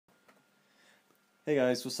Hey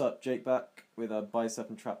guys, what's up? Jake back with a bicep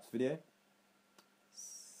and traps video.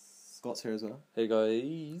 Scott's here as well. Hey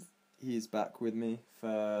guys. He's back with me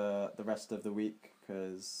for the rest of the week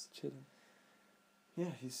because Chilling.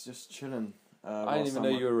 yeah, he's just chilling. I didn't even know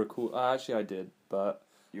you were recording. Actually, I did, but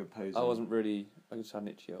you were posing. I wasn't really. I just had an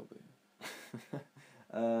itchy elbow.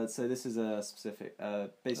 So this is a specific.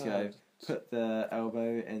 Basically, I put the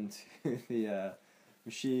elbow into the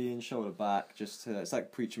machine, shoulder back. It's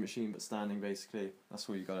like preacher machine but standing. Basically, that's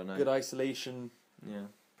all you gotta know. Good isolation. Yeah,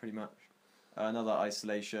 pretty much. Another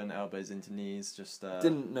isolation, elbows into knees.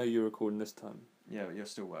 Didn't know you were recording this time. Yeah, but you're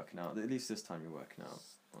still working out. At least this time you're working out.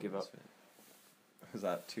 Give up. Was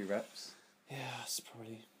that 2 reps? Yeah, it's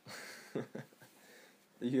probably.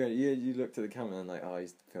 You looked at the camera and like, oh,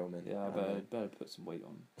 he's filming. Yeah, I better put some weight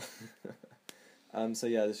on. So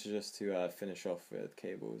yeah, this is just to finish off with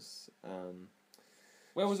cables.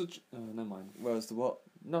 Where was it? Oh, never mind. Where was the what?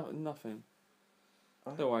 No, nothing.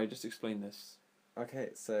 Oh. Don't worry, just explain this. Okay,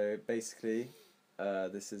 so basically,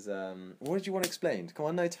 this is what did you want explained? Come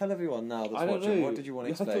on, no, tell everyone now that's watching. What did you want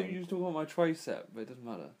explained? I thought you were talking about my tricep, but it doesn't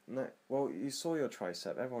matter. No, well, you saw your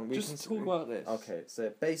tricep. Everyone, we just talk about this. Okay,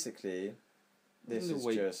 so basically, this is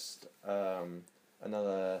just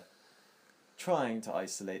another trying to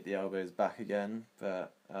isolate the elbows back again,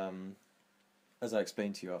 but as I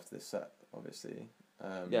explained to you after this set, obviously.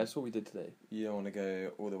 Yeah, that's what we did today. You don't want to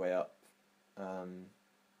go all the way up.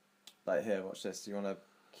 Like here, watch this. You want to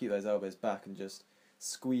keep those elbows back and just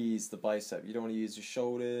squeeze the bicep. You don't want to use your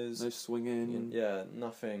shoulders. No swinging. Yeah,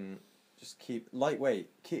 nothing. Just keep lightweight.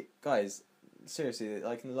 Guys, seriously,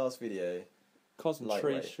 like in the last video.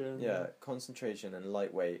 Concentration. Yeah, concentration and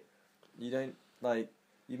lightweight. You don't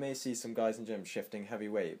you may see some guys in gym shifting heavy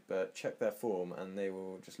weight, but check their form and they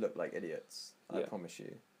will just look like idiots. I promise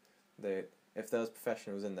you. If there was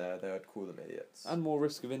professionals in there, they would call them idiots. And more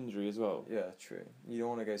risk of injury as well. Yeah, true. You don't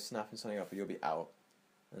want to go snapping something up or you'll be out.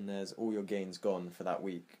 And there's all your gains gone for that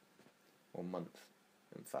week. Or month,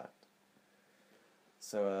 in fact.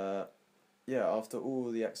 So, yeah, after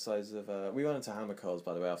all the exercises of... we went into hammer curls,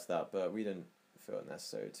 by the way, after that, but we didn't feel it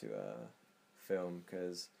necessary to film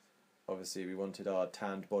because obviously we wanted our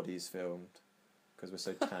tanned bodies filmed because we're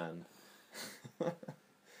so tanned.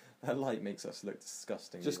 That light makes us look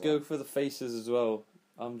disgusting. Just go for the faces as well.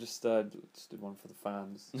 I'm just did one for the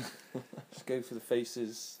fans. Just go for the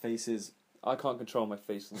faces. Faces. I can't control my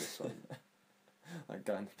face on this one. That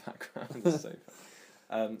guy in the background is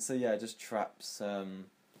so. So yeah, just traps and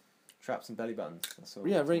belly buttons. That's all.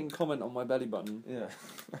 Yeah, rate and comment on my belly button. Yeah.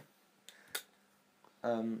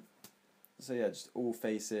 So yeah, just all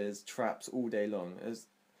faces, traps all day long.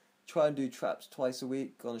 Try and do traps twice a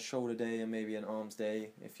week on a shoulder day and maybe an arms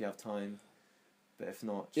day if you have time. But if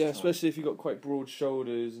not, yeah, especially if you've got quite broad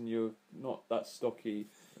shoulders and you're not that stocky,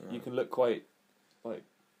 you can look quite like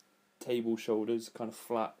table shoulders, kind of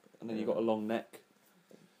flat, and then you've got a long neck.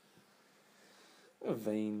 A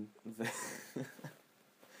vein.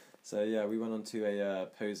 So yeah, we went on to a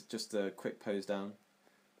pose, just a quick pose down,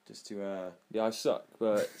 just to. Yeah, I suck,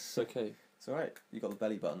 but it's okay. It's alright. You got the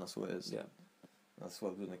belly button. That's what it is. Yeah. That's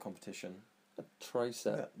what we're in the competition. A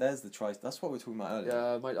tricep. Yeah, there's the tricep. That's what we were talking about earlier.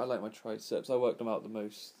 Yeah, I like my triceps. I work them out the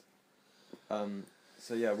most.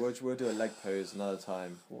 So yeah, we'll do a leg pose another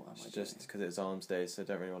time. What am I just because it's arms day, so I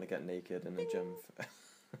don't really want to get naked in the gym.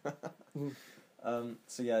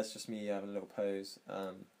 So yeah, it's just me having a little pose.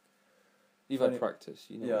 You've had practice,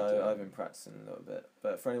 you know. Yeah, I've been practicing a little bit.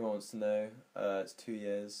 But for anyone who wants to know, it's 2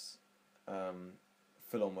 years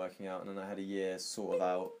full on working out, and then I had a year sort of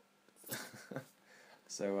out.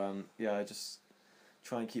 So yeah, I just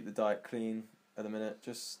try and keep the diet clean at the minute.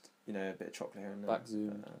 Just a bit of chocolate here and there. Back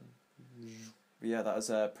zoom. But yeah, that was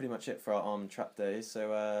pretty much it for our arm and trap day.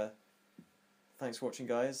 So thanks for watching,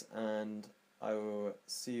 guys, and I will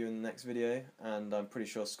see you in the next video. And I'm pretty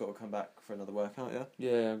sure Scott will come back for another workout. Yeah.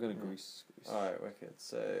 Yeah, I'm gonna grease. All right, wicked.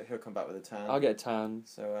 So he'll come back with a tan. I'll get a tan.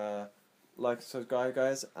 So like and subscribe,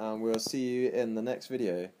 guys, and we'll see you in the next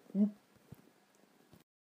video.